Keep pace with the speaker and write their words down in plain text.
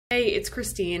Hey, it's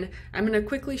Christine. I'm going to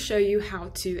quickly show you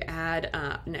how to add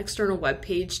an external web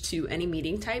page to any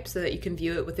meeting type so that you can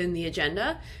view it within the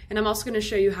agenda. And I'm also going to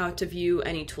show you how to view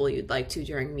any tool you'd like to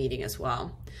during a meeting as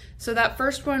well. So that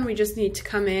first one, we just need to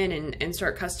come in and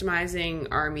start customizing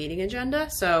our meeting agenda.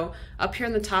 So up here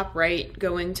in the top right,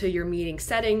 go into your meeting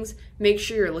settings, make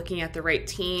sure you're looking at the right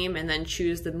team, and then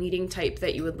choose the meeting type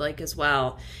that you would like as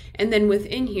well. And then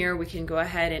within here, we can go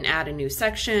ahead and add a new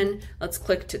section. Let's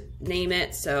click to name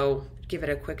it. So give it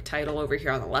a quick title over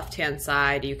here on the left-hand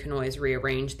side. You can always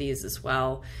rearrange these as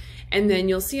well. And then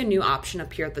you'll see a new option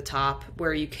up here at the top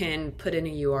where you can put in a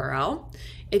URL.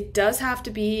 It does have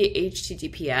to be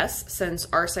HTTPS since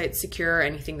our site's secure.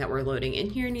 Anything that we're loading in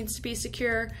here needs to be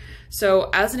secure. So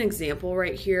as an example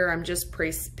right here, I'm just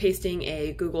pasting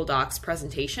a Google Docs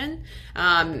presentation.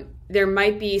 There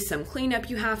might be some cleanup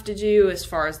you have to do as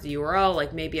far as the URL,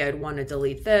 like maybe I'd want to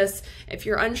delete this. If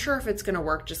you're unsure if it's going to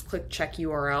work, just click check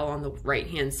URL on the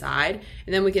right-hand side,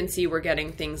 and then we can see we're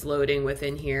getting things loading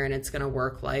within here, and it's going to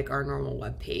work like our normal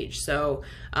web page. So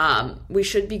we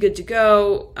should be good to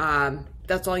go.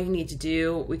 That's all you need to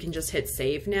do. We can just hit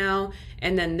save now,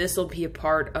 and then this will be a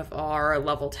part of our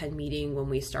level 10 meeting when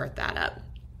we start that up.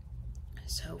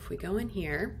 So if we go in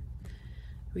here,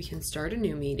 we can start a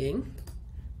new meeting.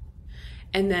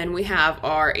 And then we have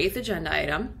our 8th agenda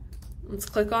item. Let's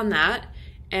click on that.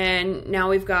 And now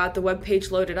we've got the web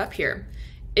page loaded up here.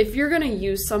 If you're going to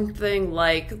use something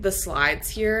like the slides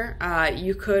here,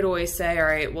 you could always say, all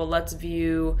right, well, let's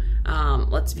view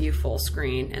full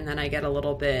screen. And then I get a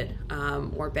little bit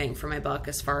more bang for my buck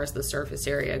as far as the surface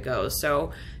area goes.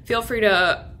 So feel free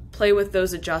to play with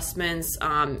those adjustments.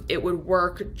 It would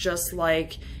work just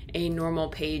like a normal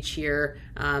page here.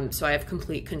 So I have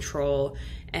complete control,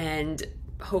 and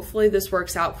hopefully this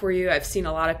works out for you. I've seen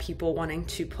a lot of people wanting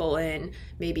to pull in,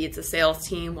 maybe it's a sales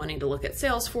team wanting to look at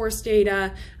Salesforce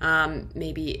data,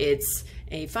 maybe it's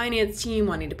a finance team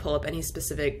wanting to pull up any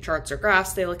specific charts or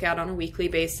graphs they look at on a weekly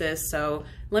basis. So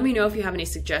let me know if you have any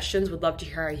suggestions. Would love to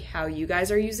hear how you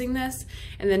guys are using this.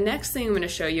 And the next thing I'm going to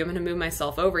show you, I'm going to move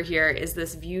myself over here, is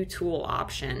this view tool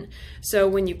option. So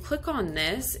when you click on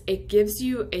this, it gives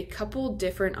you a couple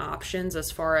different options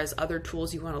as far as other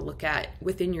tools you want to look at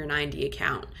within your 90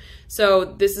 account. So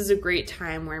this is a great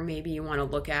time where maybe you want to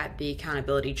look at the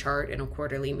accountability chart in a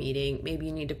quarterly meeting. Maybe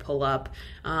you need to pull up,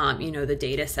 the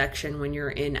data section when you're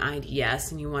in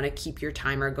IDS and you want to keep your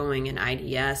timer going in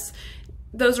IDS.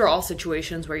 Those are all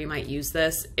situations where you might use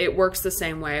this. It works the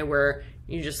same way where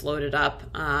you just load it up.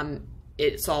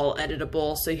 It's all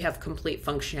editable, so you have complete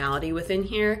functionality within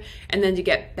here. And then to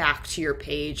get back to your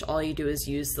page, all you do is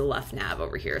use the left nav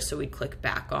over here. So we click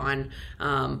back on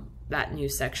that new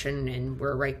section and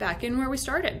we're right back in where we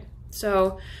started.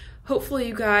 So hopefully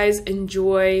you guys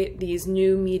enjoy these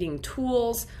new meeting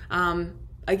tools.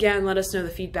 Again, let us know the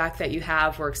feedback that you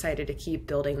have. We're excited to keep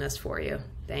building this for you.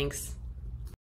 Thanks.